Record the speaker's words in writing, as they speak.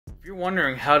If you're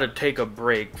wondering how to take a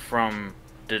break from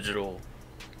digital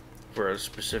for a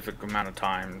specific amount of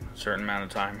time, a certain amount of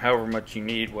time, however much you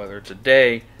need, whether it's a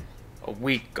day, a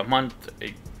week, a month,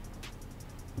 a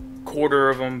quarter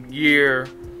of a year,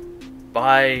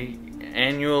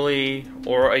 bi-annually,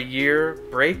 or a year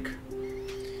break,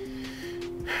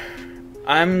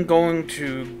 I'm going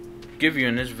to give you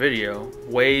in this video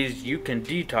ways you can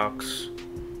detox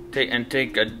and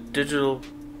take a digital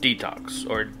detox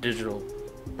or a digital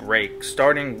break,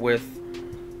 starting with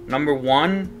number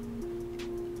one.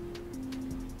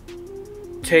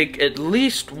 Take at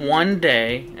least one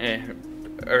day,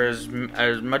 or as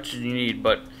much as you need,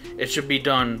 but it should be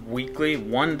done weekly,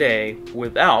 one day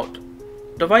without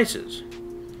devices.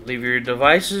 Leave your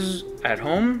devices at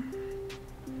home.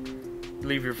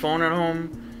 Leave your phone at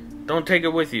home. Don't take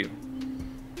it with you.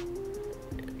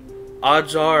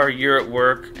 Odds are you're at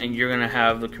work and you're going to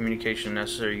have the communication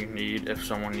necessary you need if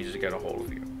someone needs to get a hold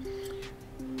of you.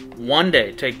 One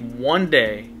day. Take one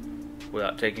day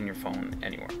without taking your phone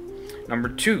anywhere. Number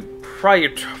two,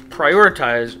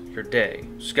 prioritize your day.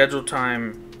 Schedule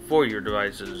time for your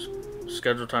devices.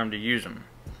 Schedule time to use them.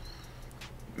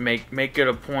 Make it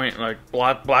a point, like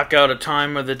block out a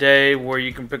time of the day where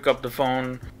you can pick up the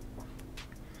phone.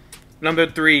 Number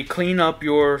three, clean up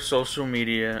your social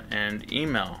media and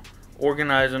email.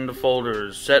 Organize into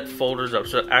folders. Set folders up.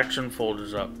 Set action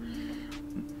folders up.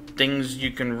 Things you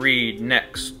can read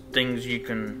next. Things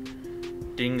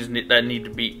that need to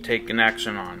be taken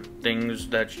action on. Things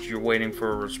that you're waiting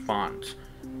for a response.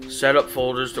 Set up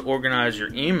folders to organize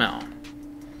your email.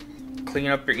 Clean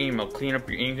up your email.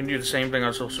 You can do the same thing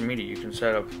on social media. You can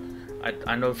set up,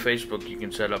 I know Facebook, you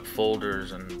can set up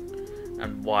folders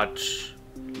and watch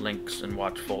links and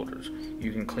watch folders.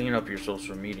 You can clean up your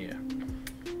social media.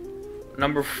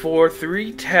 Number four,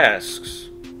 3 tasks.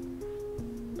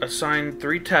 Assign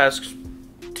 3 tasks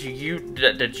to you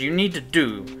that you need to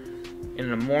do in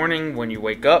the morning when you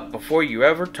wake up before you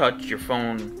ever touch your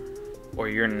phone or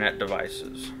your internet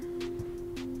devices.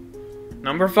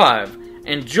 Number 5,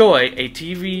 enjoy a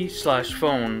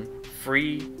TV/phone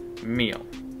free meal.